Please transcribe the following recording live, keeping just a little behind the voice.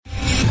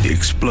The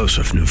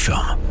explosive new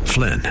film,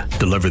 Flynn,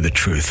 deliver the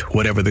truth,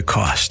 whatever the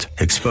cost,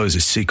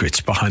 exposes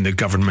secrets behind the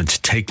government's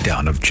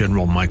takedown of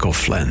General Michael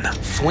Flynn.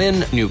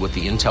 Flynn knew what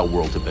the intel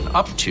world had been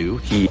up to.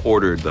 He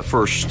ordered the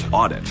first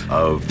audit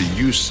of the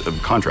use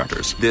of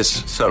contractors.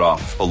 This set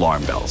off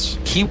alarm bells.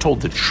 He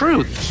told the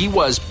truth. He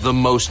was the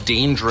most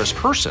dangerous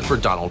person for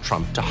Donald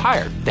Trump to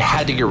hire. They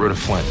had to get rid of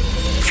Flynn.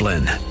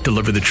 Flynn,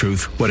 deliver the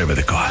truth, whatever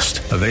the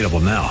cost. Available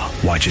now.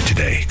 Watch it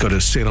today. Go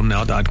to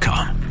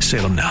salemnow.com.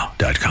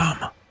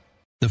 salemnow.com.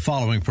 The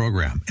following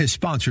program is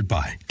sponsored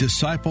by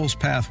Disciples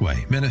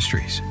Pathway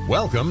Ministries.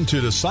 Welcome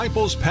to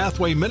Disciples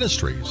Pathway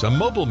Ministries, a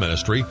mobile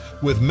ministry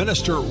with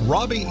Minister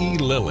Robbie E.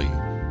 Lilly.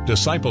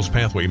 Disciples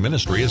Pathway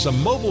Ministry is a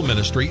mobile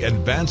ministry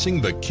advancing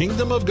the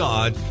kingdom of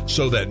God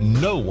so that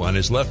no one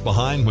is left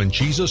behind when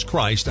Jesus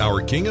Christ, our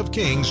King of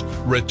Kings,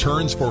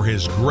 returns for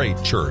his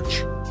great church.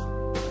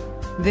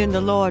 Then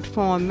the Lord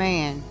formed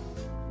man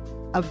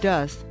of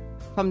dust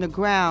from the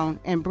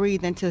ground and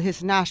breathed into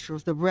his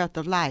nostrils the breath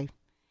of life.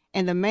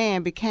 And the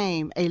man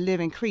became a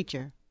living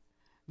creature.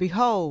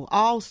 Behold,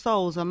 all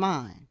souls are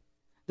mine.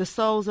 The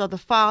souls of the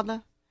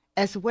Father,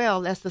 as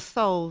well as the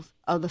souls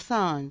of the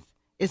sons,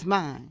 is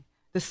mine.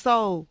 The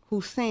soul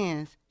who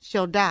sins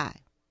shall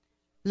die.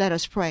 Let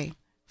us pray.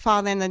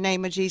 Father, in the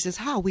name of Jesus,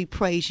 how we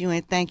praise you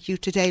and thank you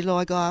today,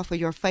 Lord God, for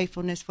your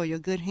faithfulness, for your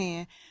good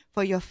hand,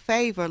 for your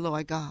favor,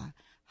 Lord God.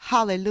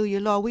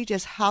 Hallelujah, Lord. We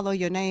just hallow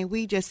your name.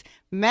 We just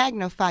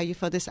magnify you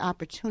for this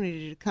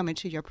opportunity to come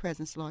into your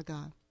presence, Lord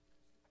God.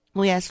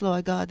 We ask,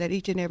 Lord God, that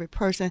each and every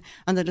person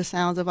under the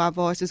sounds of our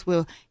voices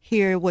will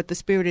hear what the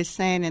Spirit is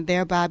saying and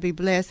thereby be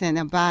blessed and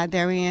abide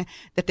therein,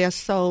 that their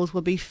souls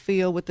will be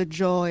filled with the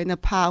joy and the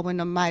power and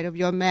the might of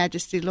your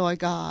majesty, Lord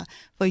God.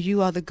 For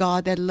you are the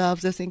God that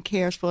loves us and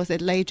cares for us,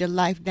 that laid your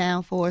life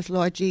down for us,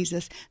 Lord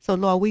Jesus. So,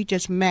 Lord, we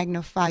just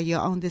magnify you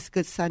on this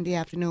good Sunday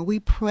afternoon. We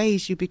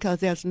praise you because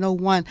there's no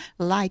one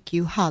like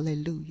you.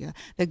 Hallelujah.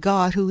 The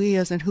God who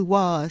is and who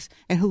was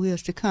and who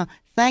is to come.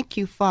 Thank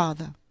you,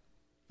 Father,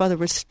 for the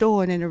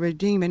restoring and the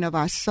redeeming of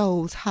our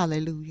souls.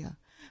 Hallelujah.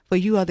 For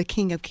you are the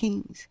King of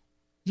Kings.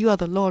 You are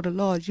the Lord of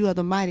Lords. You are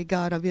the mighty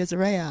God of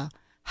Israel.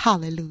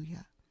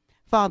 Hallelujah.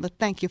 Father,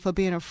 thank you for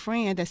being a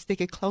friend that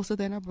sticketh closer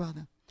than a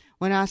brother.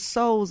 When our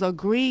souls are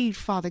grieved,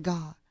 Father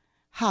God,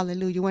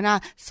 hallelujah. When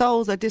our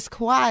souls are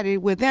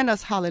disquieted within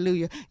us,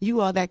 hallelujah, you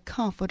are that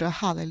comforter,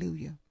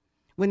 hallelujah.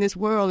 When this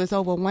world is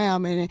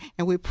overwhelming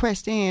and we're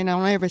pressed in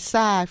on every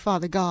side,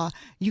 Father God,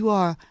 you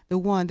are the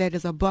one that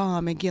is a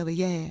balm in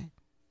Gilead.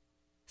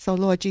 So,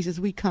 Lord Jesus,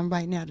 we come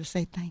right now to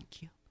say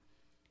thank you.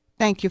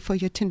 Thank you for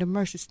your tender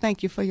mercies.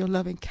 Thank you for your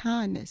loving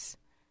kindness.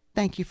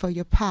 Thank you for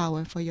your power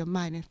and for your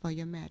might and for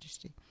your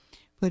majesty.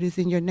 For it is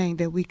in your name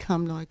that we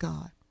come, Lord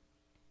God.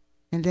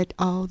 And let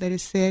all that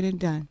is said and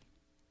done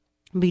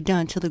be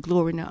done to the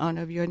glory and the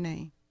honor of your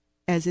name.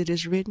 As it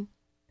is written,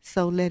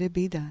 so let it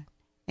be done.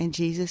 In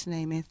Jesus'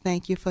 name, and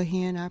thank you for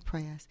hearing our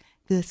prayers.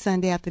 Good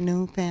Sunday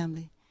afternoon,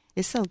 family.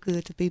 It's so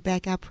good to be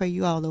back. I pray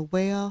you all are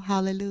well.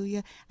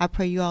 Hallelujah. I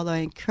pray you all are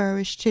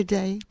encouraged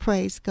today.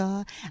 Praise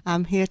God.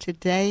 I'm here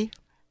today.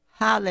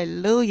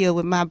 Hallelujah.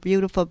 With my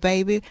beautiful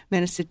baby,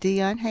 Minister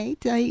Dion. Hey,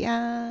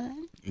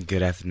 Dion.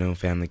 Good afternoon,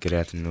 family. Good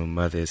afternoon,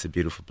 Mother. It's a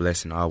beautiful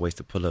blessing always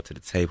to pull up to the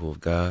table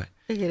of God.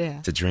 Look at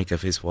that. To drink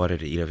of his water,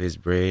 to eat of his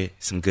bread.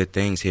 Some good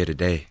things here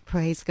today.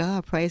 Praise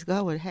God. Praise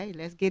God. Well, hey,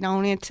 let's get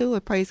on into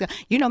it. Praise God.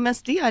 You know,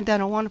 Miss Dion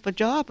done a wonderful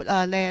job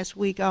last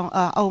week on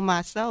Oh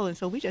My Soul. And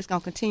so we're just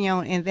going to continue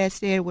on in that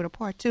stead with a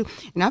part two.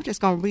 And I'm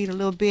just going to read a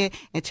little bit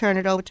and turn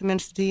it over to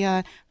Minister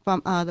Dion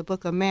from the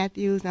book of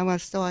Matthew. And I'm going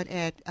to start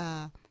at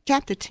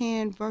chapter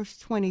 10, verse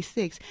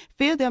 26.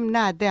 Fear them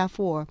not,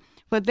 therefore,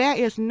 for there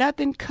is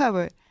nothing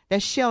covered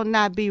that shall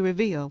not be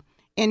revealed,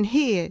 and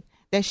hid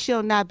that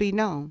shall not be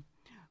known.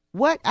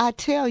 What I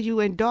tell you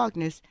in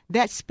darkness,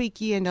 that speak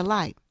ye in the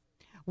light.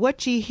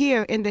 What ye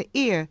hear in the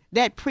ear,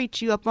 that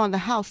preach you upon the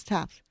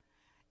housetops.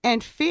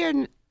 And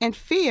fear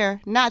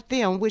not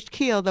them which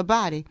kill the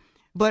body,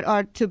 but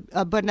are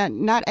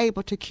not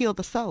able to kill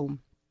the soul.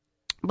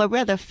 But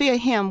rather fear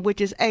him which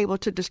is able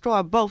to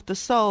destroy both the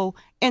soul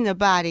and the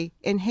body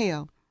in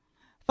hell.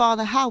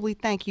 Father, how we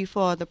thank you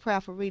for the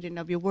prayerful reading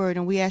of your word,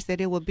 and we ask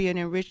that it will be an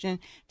enriching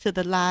to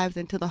the lives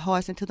and to the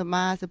hearts and to the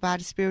minds, the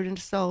body, spirit, and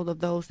the soul of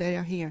those that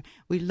are here.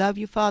 We love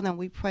you, Father, and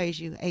we praise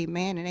you.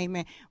 Amen and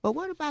amen. Well,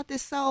 what about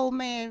this soul,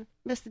 man,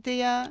 Mr.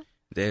 Dion?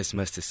 There's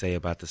much to say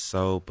about the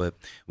soul, but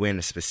we're in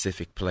a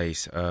specific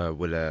place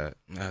with a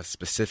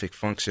specific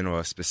function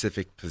or a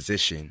specific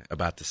position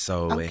about the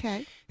soul.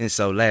 Okay. And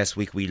so last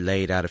week we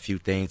laid out a few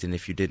things, and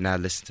if you did not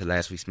listen to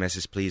last week's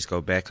message, please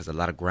go back because a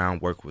lot of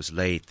groundwork was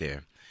laid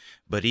there.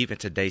 But even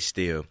today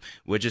still,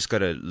 we're just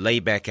going to lay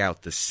back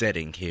out the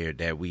setting here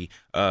that we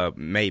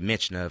made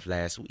mention of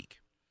last week.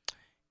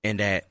 And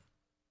that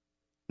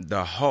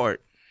the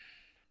heart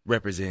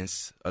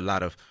represents a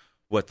lot of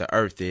what the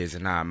earth is,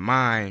 and our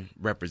mind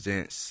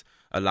represents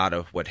a lot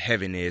of what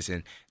heaven is.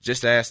 And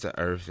just as the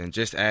earth and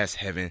just as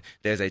heaven,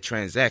 there's a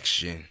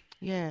transaction.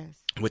 Yes.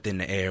 within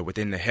the air,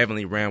 within the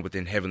heavenly realm,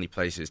 within heavenly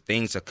places.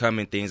 Things are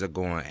coming, things are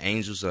going.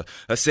 Angels are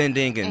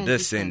ascending and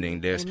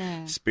descending. There's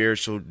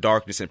spiritual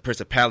darkness and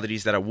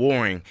principalities that are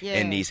warring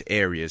in these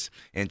areas.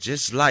 And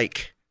just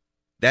like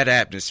that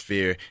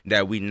atmosphere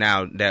that we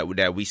now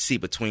that we see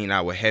between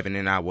our heaven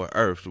and our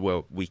earth,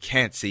 well, we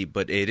can't see,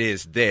 but it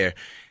is there.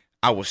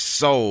 Our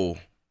soul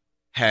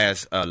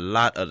has a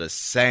lot of the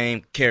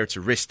same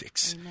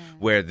characteristics.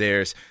 Where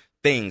there's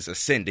things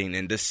ascending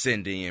and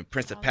descending and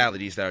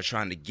principalities that are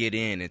trying to get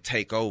in and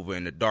take over,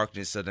 and the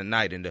darkness of the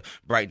night and the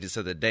brightness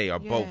of the day are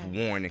both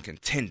warring and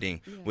contending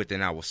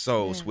within our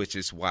souls, which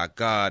is why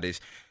God is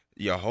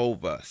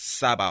Jehovah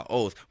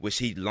Sabaoth, which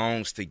he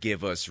longs to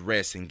give us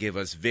rest and give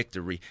us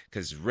victory,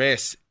 because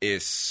rest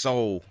is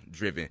soul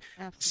driven.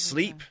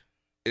 Sleep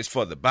is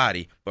for the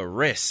body, but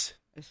rest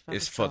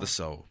is for the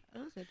soul.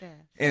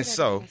 And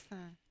so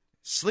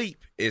sleep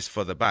is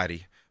for the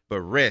body,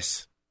 but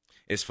rest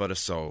is for the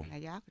soul. Now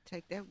y'all can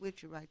take that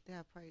with you right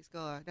there. Praise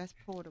God. That's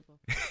portable.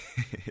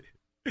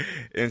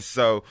 And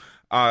so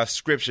our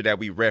scripture that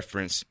we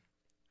referenced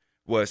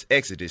was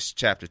Exodus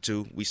chapter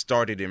 2. We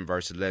started in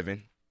verse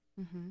 11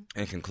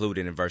 and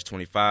concluded in verse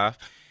 25.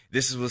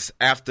 This was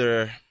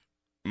after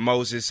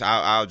Moses.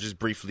 I'll just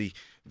briefly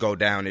go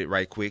down it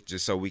right quick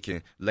just so we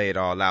can lay it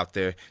all out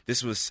there.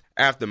 This was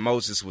after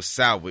Moses was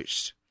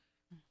salvaged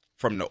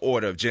from the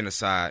order of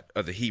genocide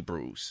of the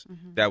Hebrews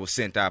that was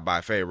sent out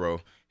by Pharaoh.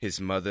 His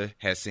mother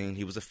had seen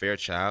he was a fair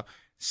child,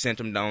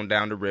 sent him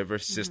down the river.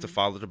 Sister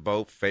followed the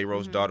boat.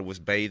 Pharaoh's daughter was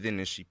bathing,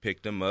 and she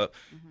picked him up.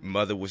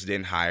 Mother was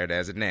then hired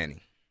as a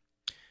nanny.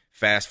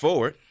 Fast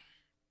forward,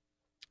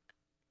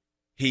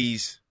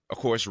 he's, of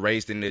course,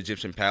 raised in the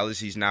Egyptian palace.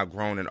 He's now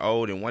grown and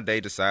old, and one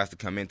day decides to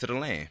come into the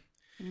land.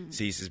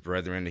 Sees his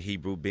brethren, the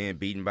Hebrew, being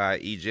beaten by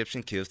an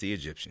Egyptian, kills the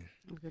Egyptian.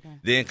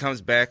 Then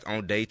comes back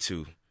on day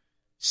 2.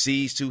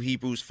 Sees 2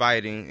 Hebrews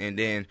fighting, and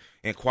then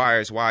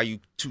inquires, why are you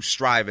 2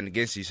 striving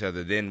against each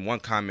other? Then one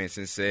comments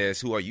and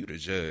says, who are you to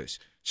judge?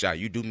 Shall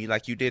you do me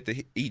like you did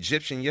the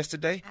Egyptian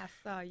yesterday? I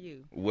saw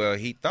you. Well,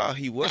 he thought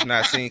he was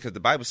not seen, because the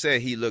Bible said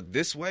he looked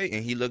this way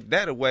and he looked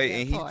that way,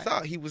 and he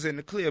thought he was in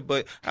the clear,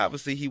 but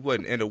obviously he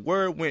wasn't. And the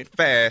word went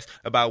fast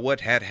about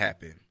what had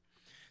happened.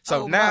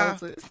 So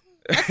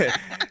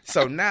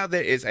so now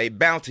there is a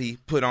bounty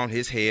put on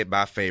his head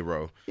by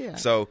Pharaoh.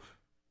 So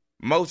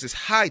Moses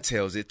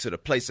hightails it to the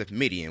place of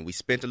Midian. We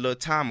spent a little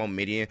time on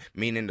Midian,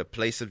 meaning the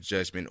place of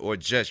judgment or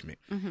judgment.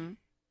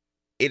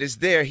 It is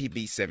there he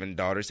beat 7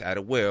 daughters at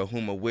a well,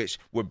 whom of which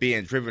were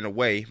being driven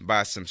away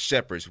by some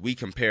shepherds. We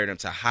compare them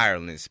to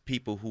hirelings,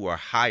 people who are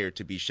hired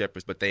to be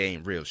shepherds, but they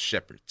ain't real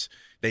shepherds.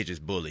 They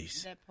just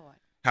bullies. That part.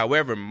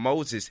 However,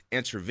 Moses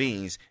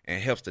intervenes and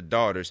helps the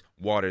daughters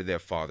water their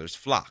father's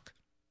flock.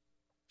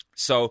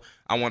 So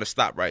I want to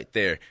stop right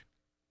there.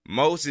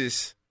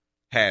 Moses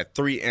had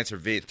 3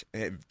 interventions.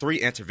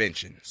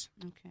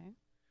 Okay.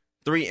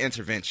 3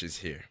 interventions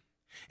here.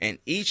 And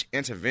each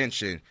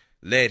intervention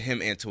led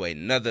him into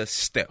another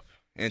step,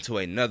 into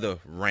another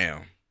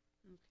realm.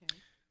 Okay.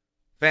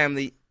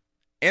 Family,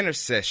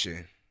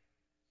 intercession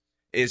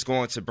is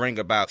going to bring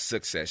about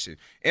succession.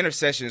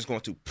 Intercession is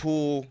going to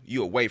pull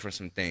you away from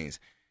some things.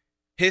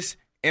 His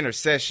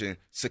intercession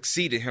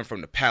succeeded him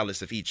from the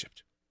palace of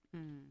Egypt.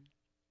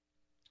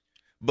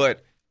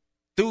 But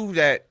through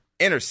that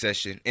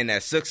intercession and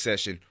that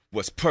succession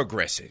was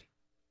progressing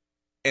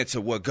into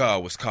what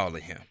God was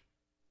calling him.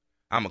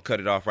 I'm going to cut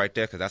it off right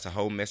there, because that's a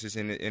whole message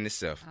in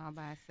itself. All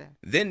by itself.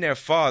 Then their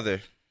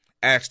father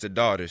asked the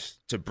daughters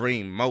to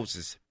bring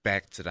Moses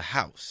back to the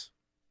house,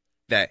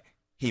 that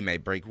he may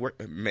break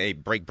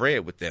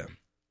bread with them.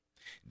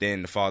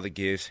 Then the father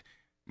gives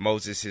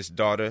Moses his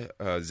daughter,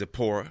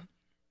 Zipporah,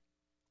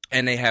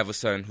 and they have a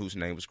son whose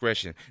name was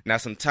Gershom. Now,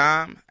 some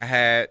time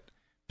had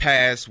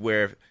passed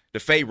where the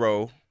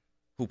Pharaoh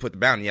who put the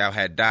bounty out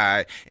had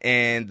died,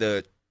 and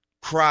the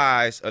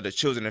cries of the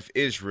children of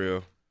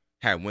Israel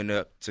had went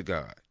up to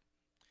God.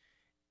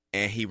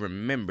 And he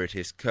remembered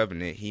his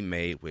covenant he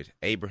made with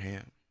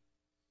Abraham,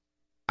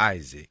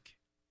 Isaac,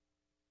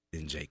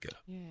 and Jacob.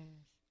 Yes.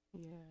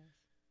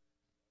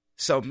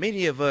 So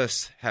many of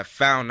us have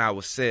found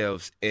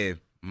ourselves in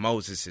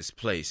Moses'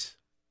 place,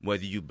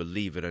 whether you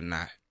believe it or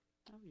not.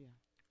 Oh, yeah.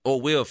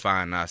 Or will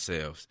find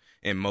ourselves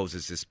in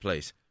Moses'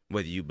 place,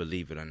 whether you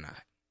believe it or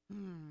not.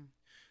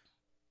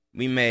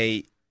 We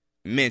may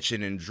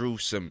mention and drew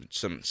some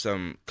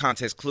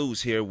context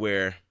clues here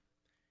where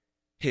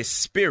his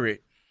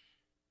spirit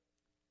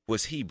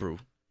was Hebrew.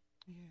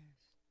 Yes.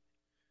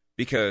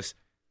 Because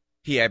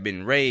he had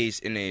been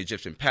raised in the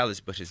Egyptian palace,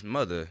 but his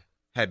mother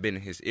had been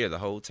in his ear the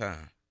whole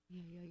time.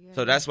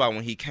 So that's why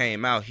when he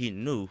came out, he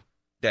knew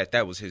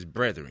that was his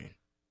brethren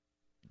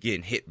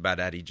getting hit by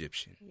that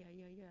Egyptian. Yeah.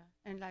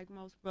 And like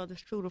most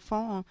brothers true to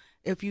form,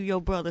 if you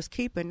your brother's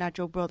keeper, not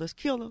your brother's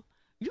killer,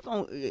 you're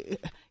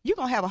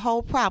gonna have a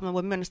whole problem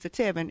with Minister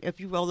Tevin if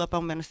you roll up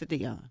on Minister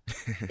Dion.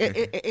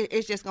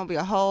 It's just gonna be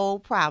a whole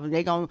problem.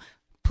 They're gonna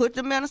put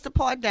the minister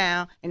part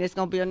down, and it's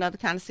gonna be another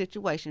kind of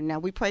situation. Now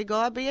we pray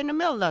God be in the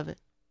middle of it.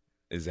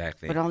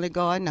 Exactly. But only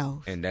God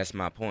knows. And that's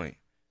my point.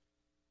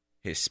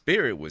 His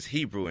spirit was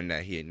Hebrew in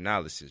that he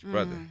acknowledged his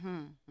brother.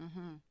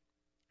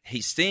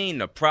 He seen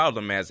the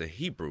problem as a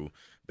Hebrew,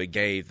 but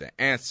gave the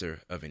answer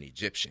of an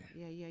Egyptian.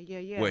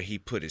 Yeah. Where he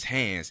put his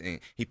hands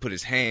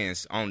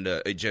on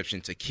the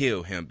Egyptian to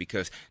kill him,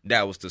 because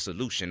that was the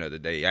solution of the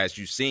day. As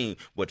you seen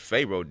what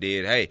Pharaoh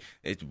did, hey,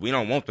 we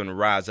don't want them to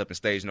rise up and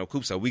stage no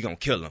coup, so we gonna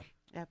kill them.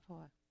 That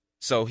part.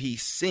 So he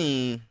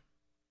seen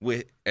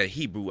with a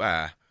Hebrew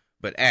eye,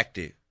 but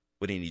acted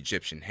with an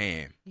Egyptian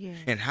hand. Yeah.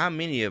 And how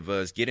many of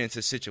us get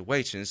into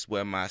situations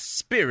where my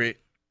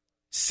spirit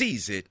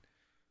sees it,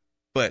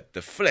 but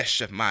the flesh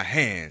of my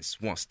hands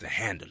wants to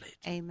handle it?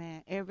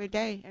 Amen. Every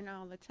day and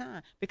all the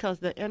time, because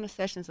the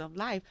intercessions of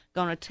life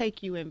gonna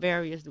take you in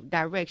various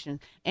directions,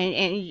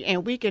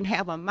 and we can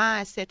have a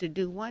mindset to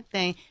do one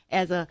thing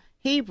as a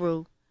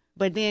Hebrew,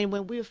 but then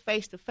when we're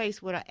face to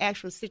face with our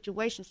actual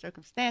situation,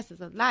 circumstances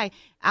of life,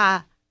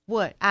 our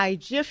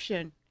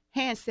Egyptian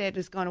handset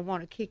is going to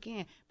want to kick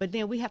in. But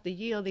then we have to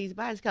yield these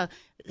bodies, because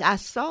our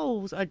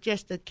souls are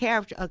just a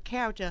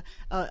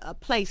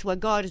place where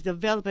God is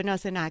developing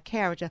us in our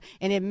character,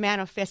 and it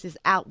manifests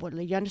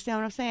outwardly. You understand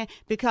what I'm saying?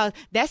 Because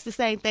that's the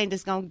same thing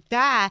that's going to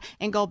die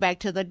and go back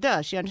to the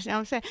dust. You understand what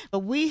I'm saying? But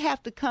we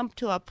have to come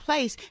to a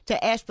place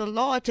to ask the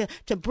Lord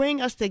to bring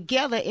us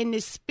together in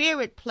this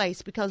spirit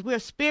place, because we're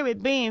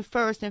spirit being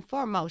first and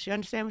foremost. You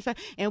understand what I'm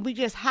saying? And we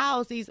just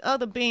house these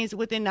other beings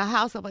within the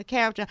house of a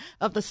character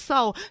of the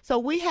soul. So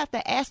we have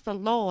to ask the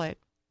Lord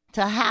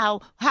to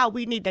how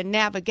we need to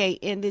navigate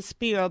in this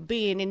sphere of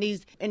being in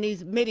these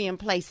Midian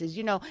places,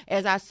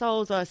 as our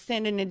souls are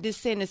ascending and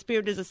descending,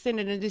 spirit is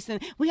ascending and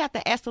descending. We have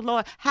to ask the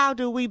Lord, how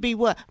do we be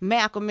what?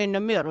 Malcolm in the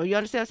middle. You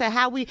understand what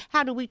I'm saying?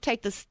 How do we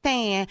take the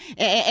stand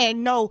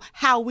and know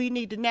how we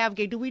need to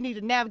navigate? Do we need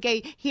to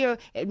navigate here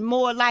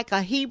more like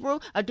a Hebrew,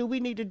 or do we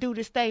need to do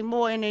this thing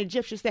more in the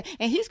Egyptian style?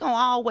 And he's going to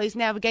always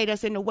navigate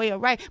us in the way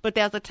of right, but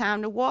there's a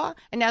time to war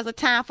and there's a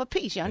time for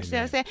peace. You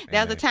understand what I'm saying?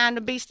 There's a time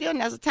to be still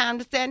and there's a time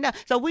to stand up.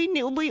 So we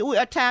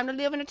a time to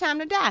live and a time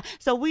to die.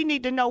 So we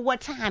need to know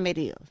what time it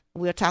is.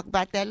 We'll talk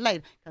about that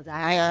later, because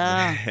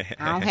I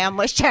don't have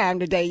much time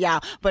today,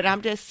 y'all. But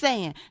I'm just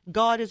saying,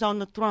 God is on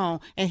the throne,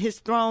 and his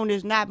throne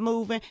is not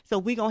moving, so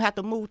we're going to have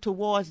to move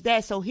towards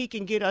that so he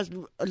can get us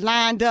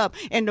lined up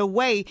in the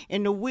way,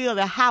 in the wheel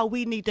of how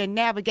we need to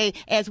navigate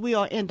as we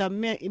are in the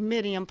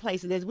Midian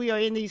places, as we are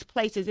in these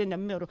places in the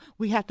middle.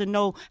 We have to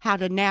know how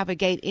to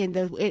navigate in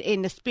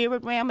the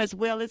spirit realm as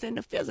well as in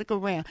the physical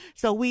realm.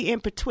 So we in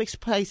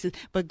betwixt places,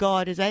 but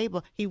God is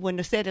able. He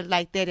wouldn't have said it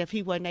like that if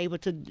he wasn't able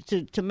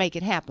to make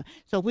it happen.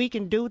 So we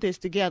can do this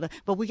together,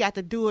 but we got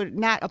to do it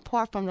not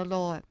apart from the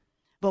Lord,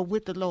 but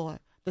with the Lord.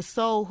 The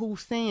soul who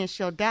sins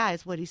shall die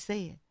is what he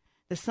said.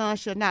 The son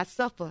shall not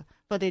suffer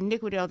for the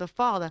iniquity of the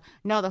father,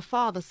 nor the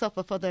father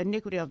suffer for the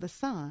iniquity of the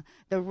son.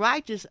 The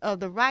righteous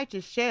of the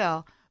righteous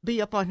shall be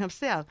upon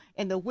himself,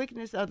 and the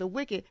wickedness of the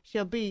wicked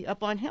shall be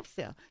upon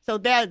himself. So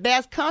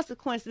there's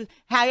consequences.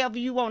 However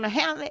you want to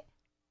handle it,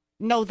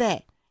 know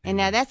that. And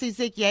now that's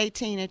Ezekiel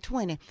 18 and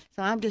 20.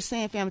 So I'm just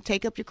saying, family,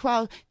 take up your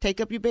cross, take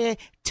up your bed,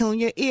 tune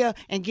your ear,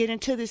 and get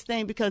into this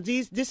thing, because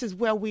this is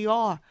where we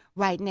are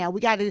right now.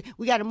 We got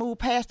to move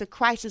past the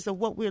crisis of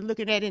what we're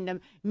looking at in the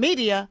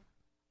media,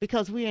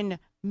 because we're in the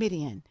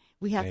Midian.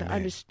 We have to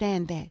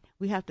understand that.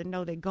 We have to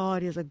know that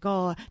God is a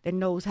God that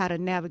knows how to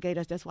navigate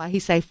us. That's why he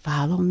say,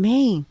 follow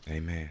me.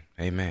 Amen.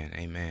 Amen.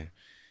 Amen.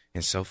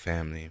 And so,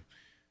 family,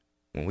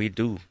 when we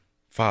do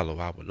follow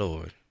our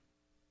Lord,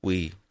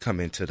 we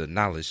come into the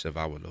knowledge of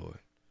our Lord.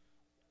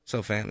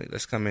 So, family,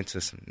 let's come into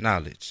some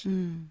knowledge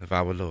of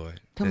our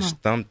Lord. Let's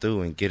thumb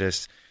through and get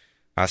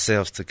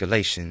ourselves to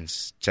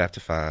Galatians chapter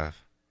 5,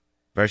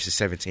 verses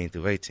 17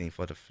 through 18.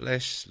 For the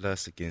flesh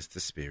lusts against the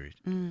spirit,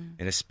 and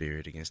the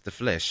spirit against the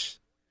flesh.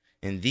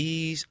 And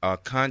these are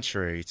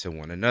contrary to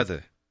one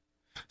another,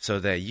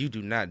 so that you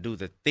do not do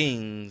the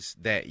things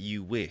that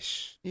you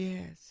wish.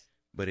 Yes.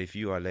 But if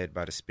you are led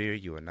by the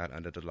Spirit, you are not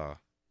under the law.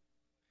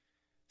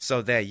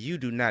 So that you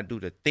do not do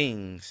the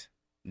things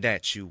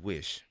that you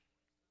wish.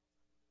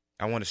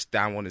 I want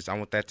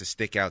that to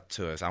stick out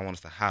to us. I want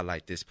us to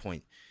highlight this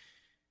point.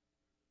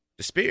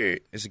 The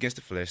spirit is against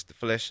the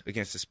flesh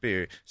against the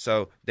spirit,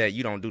 so that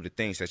you don't do the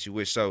things that you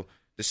wish. So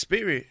the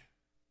spirit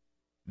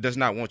does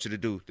not want you to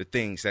do the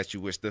things that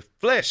you wish. The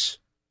flesh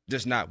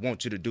does not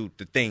want you to do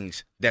the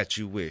things that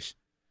you wish.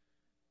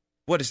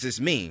 What does this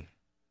mean?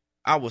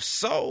 Our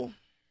soul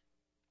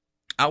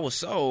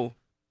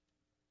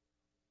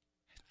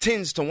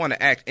tends to want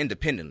to act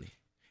independently.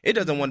 It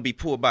doesn't want to be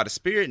pulled by the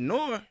spirit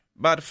nor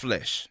by the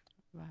flesh.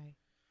 Right.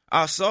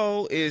 Our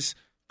soul is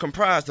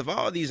comprised of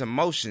all these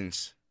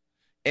emotions,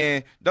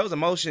 and those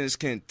emotions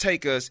can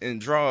take us and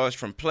draw us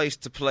from place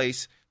to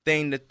place,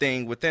 thing to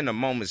thing, within a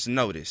moment's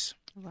notice.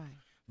 Right.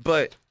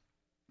 But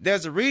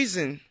there's a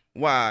reason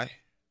why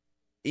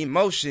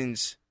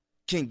emotions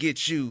can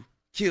get you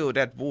killed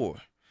at war.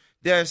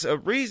 There's a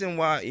reason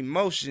why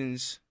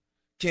emotions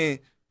can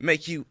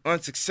make you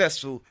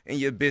unsuccessful in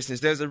your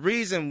business. There's a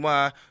reason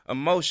why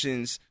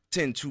emotions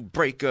tend to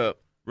break up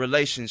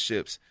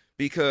relationships,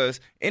 because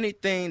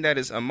anything that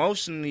is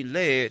emotionally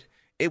led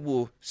it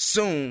will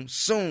soon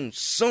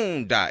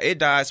die. It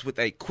dies with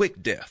a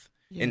quick death,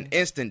 an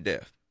instant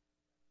death.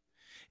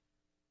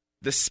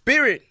 The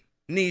spirit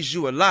needs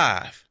you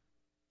alive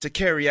to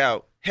carry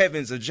out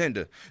heaven's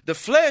agenda. The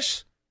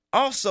flesh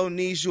also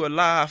needs you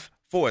alive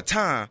for a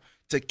time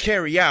to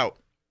carry out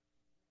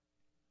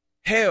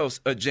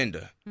hell's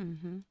agenda.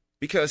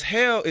 Because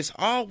hell is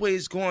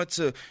always going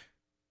to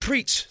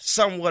preach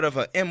somewhat of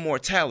an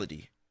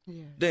immortality.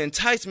 The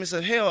enticements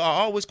of hell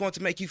are always going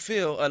to make you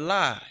feel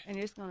alive. And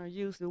it's going to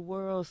use the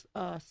world's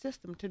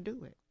system to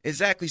do it.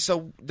 Exactly.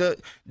 So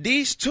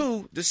these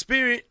two, the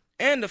spirit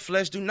and the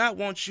flesh, do not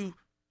want you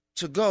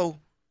to go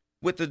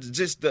with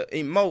just the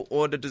emote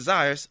or the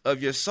desires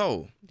of your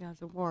soul.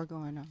 There's a war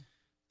going on.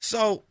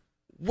 So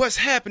what's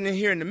happening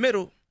here in the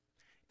middle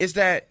is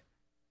that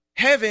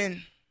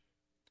heaven,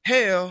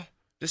 hell,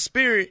 the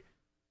spirit,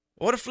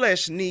 or the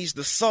flesh needs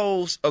the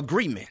soul's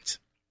agreement.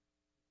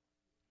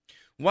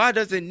 Why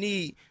does it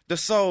need the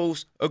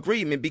soul's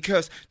agreement?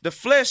 Because the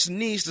flesh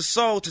needs the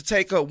soul to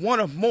take up one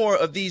or more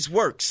of these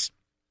works.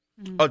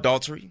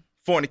 Adultery,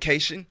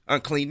 fornication,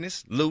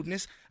 uncleanness,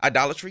 lewdness,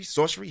 idolatry,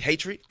 sorcery,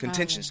 hatred,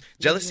 contentions,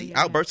 jealousy,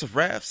 outbursts of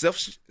wrath,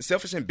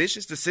 selfish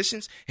ambitions,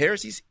 decisions,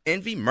 heresies,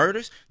 envy,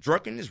 murders,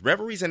 drunkenness,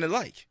 revelries, and the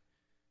like.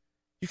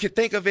 You can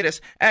think of it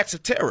as acts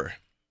of terror.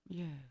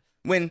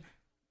 When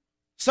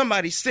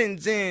somebody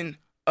sends in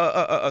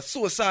a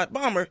suicide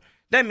bomber,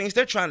 that means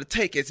they're trying to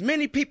take as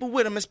many people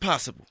with them as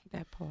possible.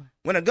 That part.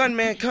 When a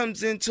gunman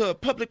comes into a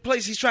public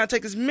place, he's trying to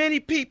take as many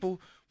people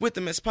with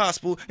them as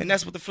possible, and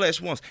that's what the flesh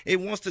wants. It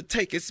wants to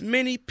take as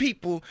many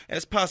people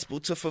as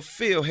possible to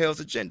fulfill hell's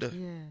agenda.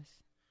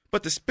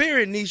 But the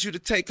spirit needs you to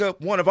take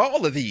up one of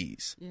all of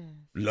these.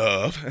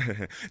 Love,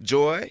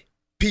 joy,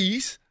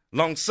 peace,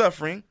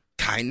 long-suffering,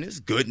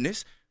 kindness,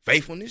 goodness,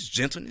 faithfulness,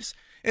 gentleness,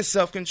 and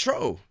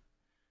self-control.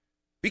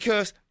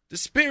 Because the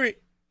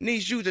spirit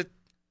needs you to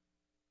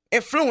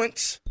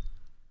influence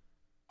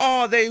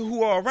all they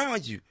who are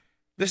around you.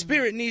 The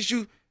spirit needs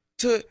you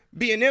to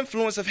be an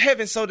influence of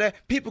heaven so that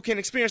people can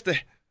experience the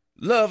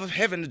love of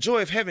heaven, the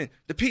joy of heaven,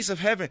 the peace of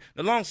heaven,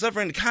 the long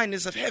suffering, the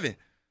kindness of heaven.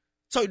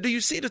 So do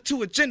you see the two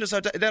agendas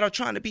that are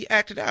trying to be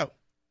acted out?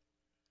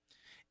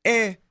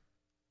 And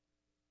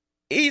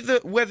either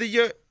whether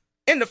you're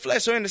in the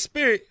flesh or in the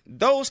spirit,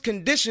 those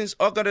conditions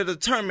are going to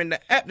determine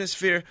the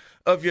atmosphere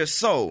of your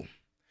soul.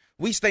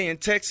 We stay in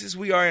Texas.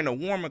 We are in a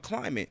warmer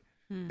climate.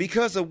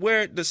 Because of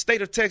where the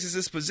state of Texas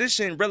is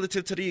positioned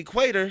relative to the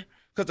equator,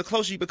 because the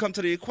closer you become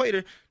to the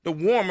equator, the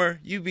warmer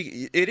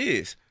it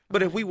is.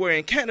 But if we were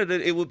in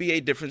Canada, it would be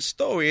a different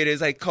story. It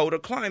is a colder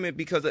climate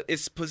because of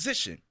its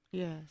position.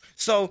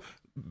 So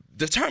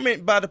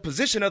determined by the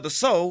position of the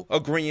soul,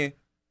 agreeing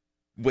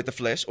with the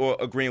flesh or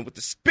agreeing with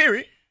the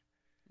spirit,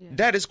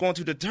 that is going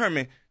to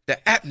determine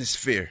the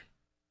atmosphere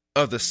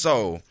of the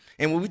soul.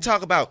 And when we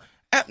talk about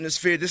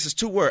atmosphere, this is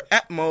two words,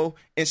 atmo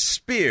and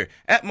sphere.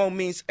 Atmo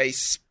means a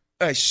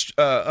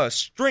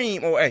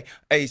stream or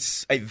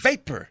a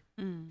vapor,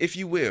 if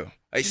you will,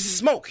 a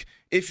smoke,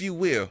 if you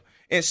will.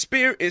 And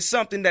spirit is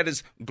something that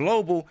is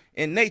global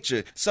in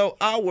nature. So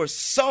our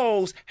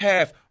souls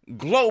have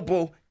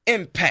global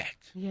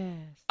impact.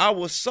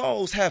 Our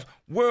souls have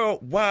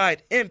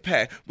worldwide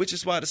impact, which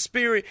is why the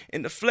spirit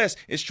and the flesh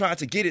is trying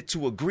to get it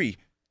to agree.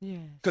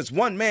 Because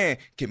one man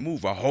can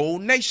move a whole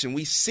nation.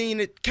 We've seen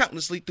it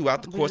countlessly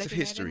throughout the course of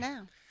history.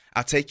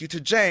 I'll take you to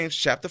James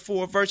chapter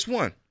 4, verse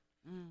 1.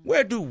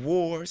 Where do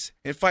wars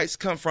and fights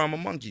come from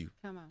among you?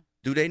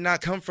 Do they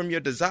not come from your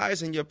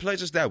desires and your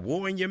pleasures that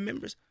war in your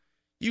members?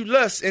 You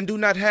lust and do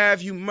not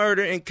have, you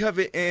murder and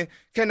covet and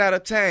cannot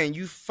obtain.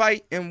 You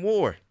fight and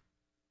war.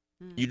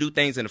 You do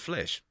things in the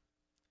flesh.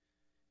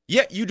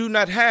 Yet you do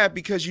not have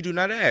because you do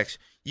not ask.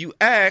 You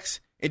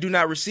ask and do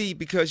not receive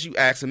because you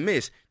ask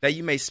amiss, that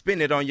you may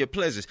spend it on your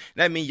pleasures.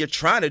 That means you're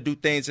trying to do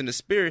things in the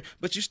spirit,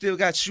 but you still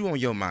got you on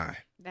your mind.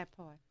 That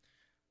part.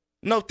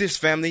 Note this,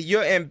 family.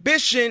 Your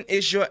ambition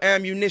is your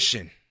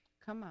ammunition.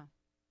 Come on.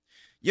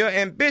 Your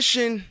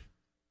ambition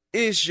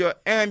is your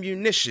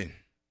ammunition.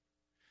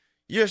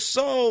 Your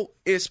soul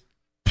is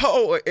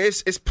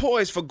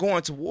poised for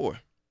going to war.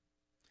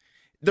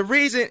 The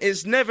reason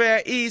it's never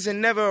at ease and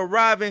never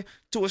arriving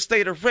to a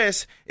state of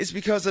rest is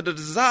because of the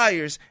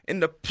desires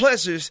and the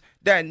pleasures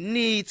that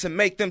need to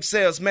make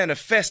themselves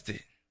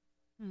manifested.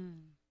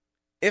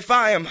 If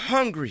I am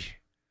hungry,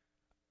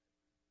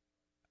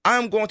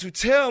 I'm going to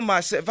tell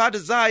myself, if I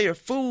desire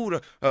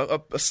food, a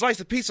slice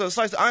of pizza,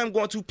 I am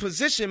going to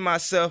position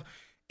myself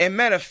and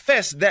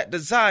manifest that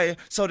desire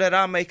so that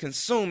I may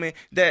consume it,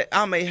 that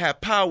I may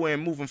have power in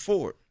moving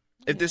forward.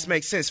 If this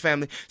makes sense,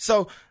 family.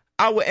 So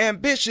our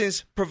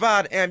ambitions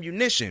provide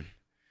ammunition.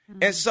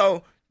 And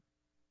so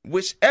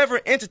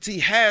whichever entity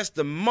has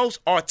the most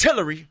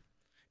artillery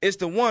is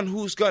the one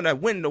who's going to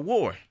win the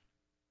war.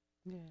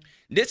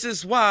 This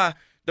is why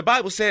the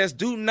Bible says,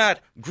 do not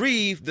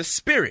grieve the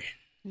spirit.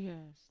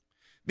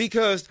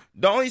 Because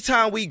the only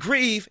time we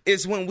grieve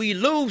is when we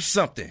lose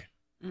something.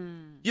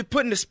 You're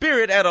putting the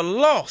spirit at a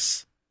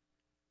loss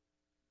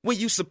when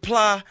you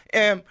supply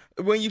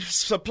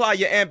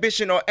your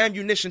ambition or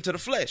ammunition to the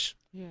flesh.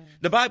 Yeah.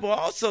 The Bible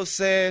also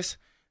says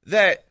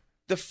that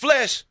the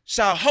flesh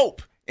shall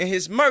hope in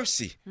his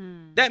mercy.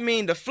 That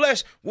means the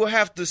flesh will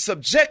have to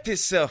subject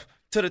itself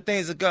to the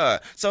things of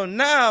God. So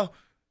now,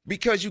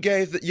 because you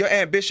gave your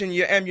ambition,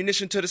 your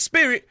ammunition to the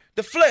spirit,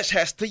 the flesh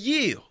has to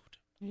yield.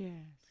 Yes.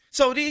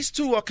 So these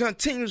two are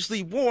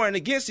continuously warring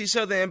against each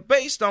other, and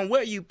based on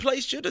where you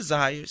place your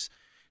desires,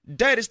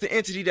 that is the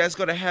entity that's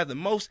going to have the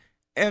most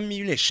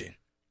ammunition.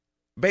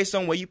 Based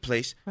on where you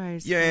place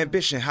your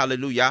ambition.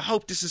 Hallelujah. I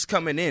hope this is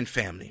coming in,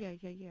 family.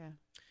 Yeah.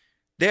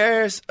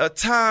 There's a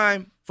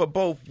time for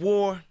both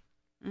war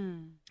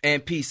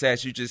and peace,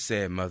 as you just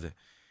said, Mother.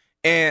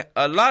 And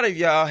a lot of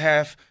y'all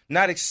have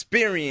not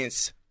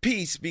experienced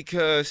peace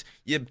because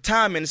your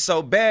timing is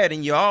so bad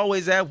and you're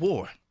always at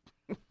war.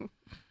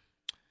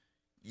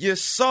 Your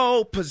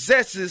soul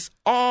possesses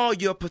all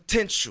your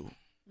potential.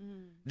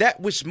 That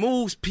which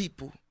moves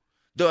people,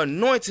 the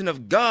anointing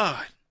of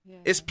God,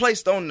 is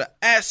placed on the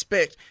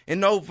aspect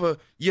and over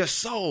your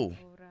soul.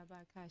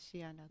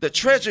 The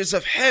treasures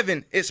of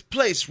heaven is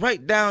placed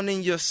right down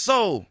in your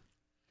soul,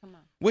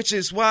 which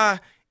is why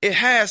it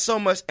has so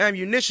much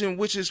ammunition,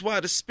 which is why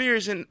the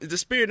spirit and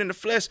the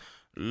flesh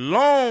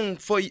long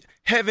for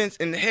heaven's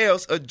and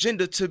hell's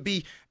agenda to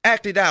be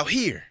acted out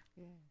here.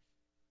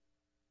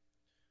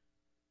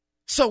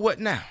 So what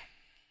now?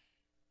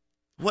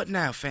 What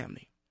now,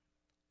 family?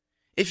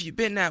 If you've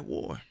been at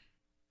war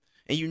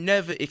and you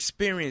never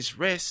experienced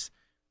rest,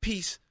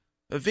 peace,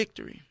 or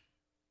victory,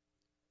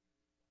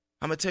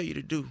 I'm going to tell you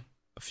to do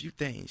a few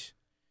things.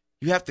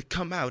 You have to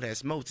come out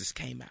as Moses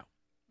came out.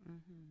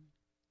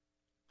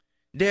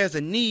 There's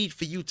a need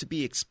for you to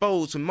be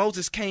exposed. When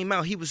Moses came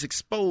out, he was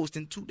exposed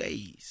in 2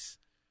 days.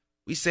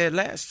 We said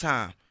last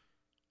time,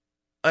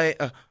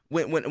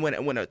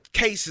 when a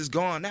case is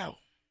gone out,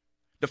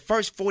 the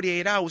first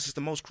 48 hours is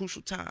the most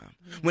crucial time.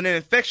 When an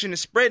infection is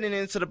spreading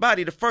into the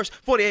body, the first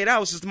 48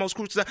 hours is the most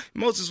crucial time.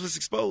 Moses was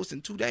exposed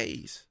in 2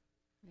 days.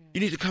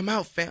 You need to come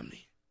out,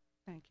 family,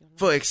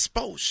 for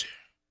exposure.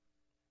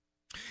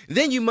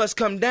 Then you must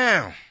come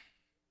down.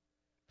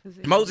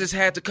 Moses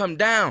had to come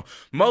down.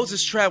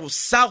 Moses traveled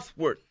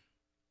southward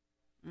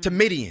to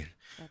Midian.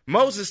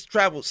 Moses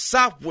traveled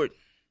southward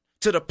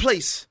to the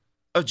place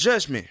of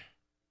judgment,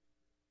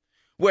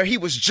 where he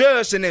was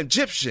judged an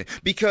Egyptian,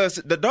 because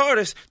the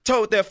daughters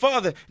told their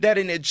father that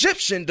an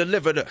Egyptian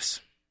delivered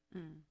us.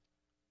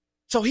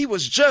 So he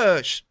was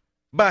judged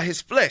by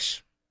his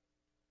flesh.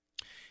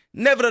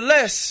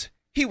 Nevertheless,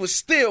 he was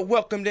still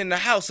welcomed in the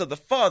house of the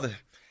father.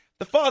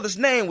 The father's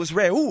name was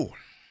Reuel,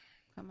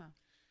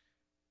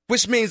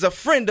 which means a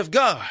friend of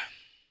God.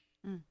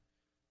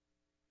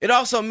 It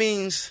also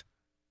means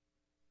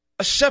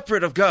a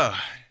shepherd of God.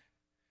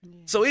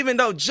 So even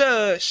though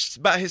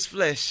judged by his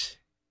flesh,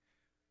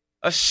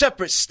 a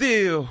shepherd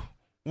still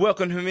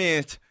welcomed him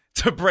in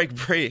to break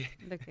bread.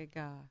 Look at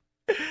God.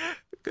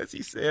 Because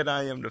he said,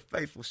 I am the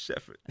faithful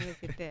shepherd.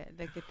 Look at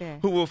that.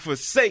 Who will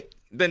forsake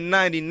the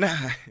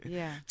 99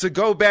 to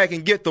go back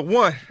and get the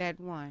one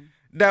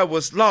that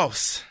was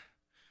lost.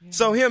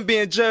 So him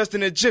being judged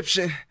an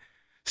Egyptian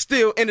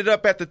still ended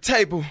up at the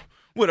table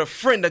with a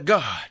friend of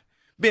God,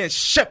 being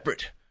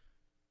shepherded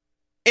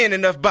in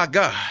and of by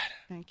God.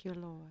 Thank you,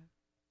 Lord.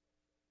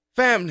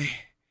 Family,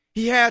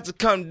 he had to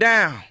come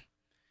down.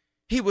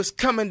 He was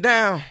coming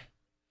down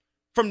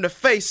from the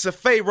face of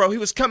Pharaoh. He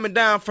was coming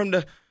down from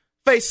the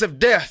face of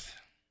death.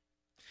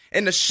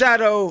 And the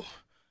shadow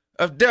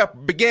of death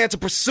began to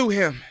pursue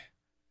him.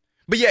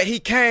 But yet he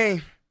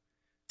came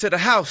to the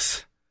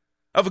house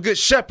of a good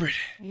shepherd.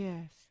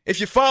 Yes. If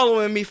you're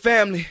following me,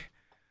 family,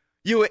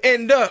 you will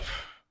end up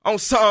on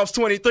Psalms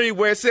 23,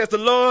 where it says, the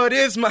Lord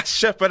is my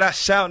shepherd, I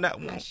shall not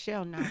want. I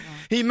shall not want.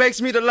 He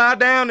makes me to lie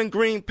down in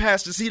green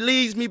pastures. He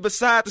leads me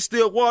beside the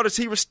still waters.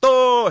 He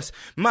restores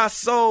my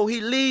soul.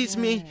 He leads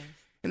me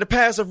in the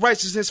paths of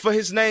righteousness for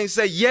his name's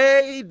sake.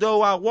 Yea,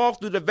 though I walk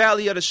through the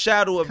valley of the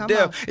shadow of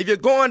death. If you're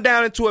going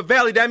down into a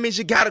valley, that means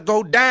you got to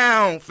go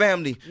down,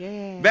 family.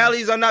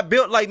 Valleys are not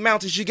built like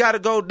mountains. You got to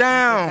go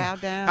down.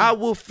 I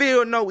will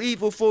fear no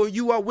evil, for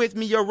you are with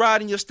me. Your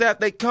rod and your staff,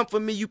 they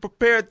comfort me. You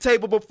prepare a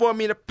table before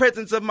me in the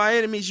presence of my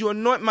enemies. You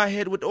anoint my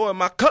head with oil.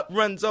 My cup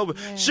runs over.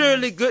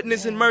 Surely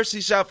goodness and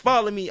mercy shall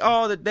follow me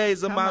all the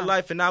days of my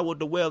life, and I will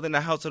dwell in the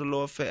house of the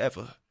Lord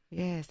forever.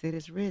 Yes, it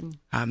is written.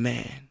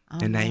 Amen.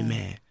 And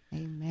amen.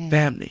 Amen.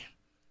 Family,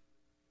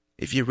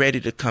 if you're ready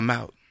to come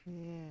out,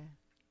 and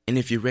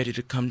if you're ready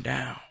to come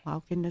down,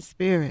 walk in the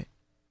spirit.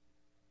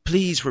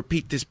 Please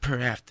repeat this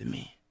prayer after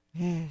me.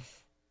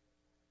 Yes.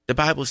 The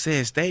Bible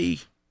says, they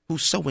who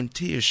sow in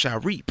tears shall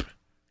reap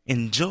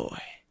in joy.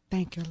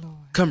 Thank you,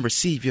 Lord. Come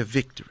receive your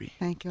victory.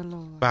 Thank you,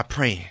 Lord. By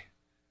praying,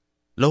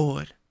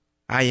 Lord,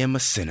 I am a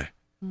sinner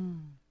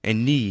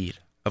in need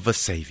of a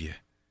Savior.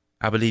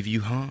 I believe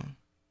you hung,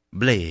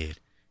 bled,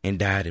 and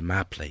died in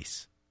my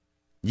place.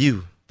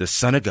 You, the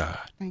Son of God,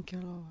 thank you,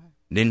 Lord,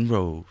 then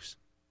rose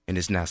and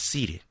is now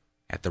seated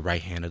at the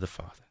right hand of the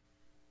Father.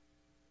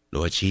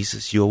 Lord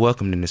Jesus, you are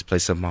welcomed in this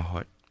place of my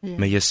heart.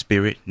 May your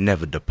spirit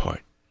never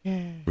depart.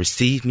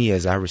 Receive me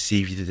as I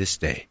receive you this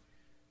day.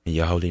 In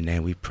your holy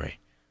name we pray.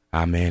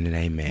 Amen and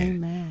amen.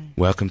 Amen.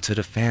 Welcome to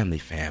the family.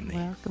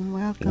 Welcome,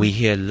 welcome. We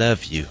here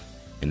love you.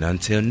 And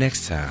until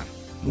next time,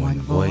 one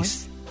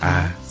voice,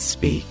 I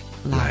speak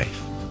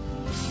life.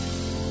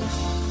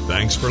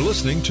 Thanks for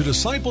listening to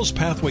Disciples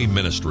Pathway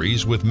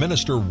Ministries with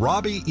Minister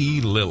Robbie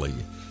E. Lilly.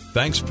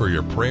 Thanks for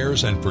your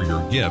prayers and for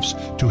your gifts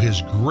to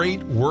his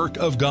great work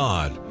of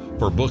God.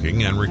 For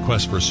booking and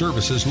requests for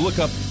services, look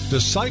up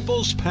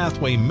Disciples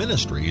Pathway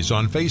Ministries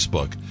on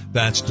Facebook.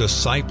 That's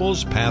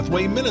Disciples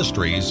Pathway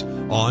Ministries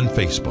on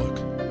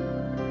Facebook.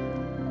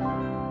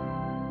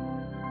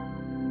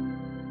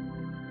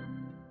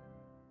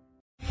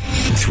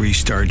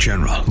 Three-star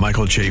General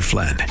Michael J.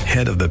 Flynn,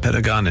 head of the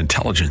Pentagon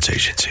Intelligence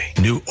Agency,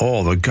 knew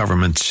all the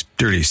government's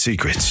dirty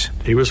secrets.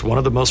 He was one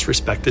of the most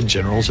respected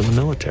generals in the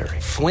military.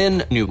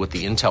 Flynn knew what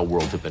the intel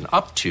world had been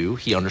up to.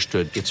 He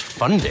understood its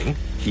funding.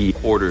 He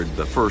ordered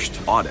the first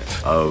audit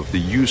of the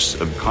use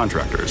of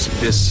contractors.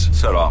 This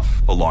set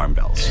off alarm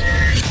bells.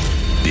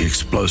 The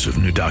explosive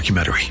new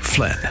documentary,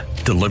 Flynn,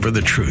 Deliver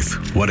the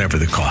Truth, Whatever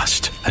the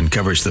Cost,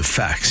 uncovers the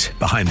facts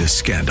behind this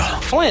scandal.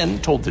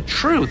 Flynn told the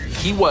truth.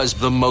 He was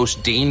the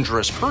most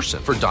dangerous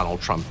person for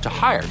Donald Trump to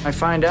hire. I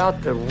find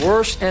out the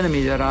worst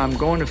enemy that I'm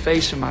going to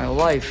face in my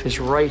life is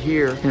right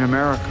here in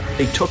America.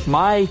 They took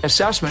my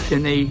assessment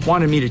and they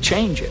wanted me to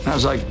change it. And I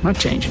was like, I'm not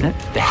changing it.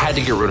 They had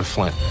to get rid of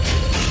Flynn.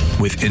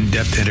 With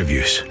in-depth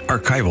interviews,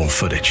 archival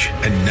footage,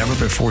 and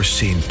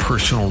never-before-seen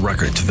personal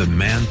records of the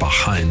man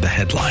behind the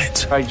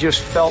headlines. I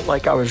just felt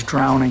like I was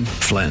drowning.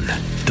 Flynn,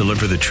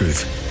 Deliver the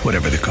Truth,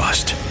 Whatever the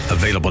Cost.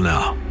 Available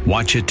now.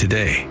 Watch it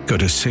today. Go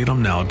to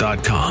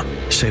salemnow.com.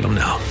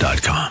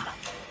 salemnow.com.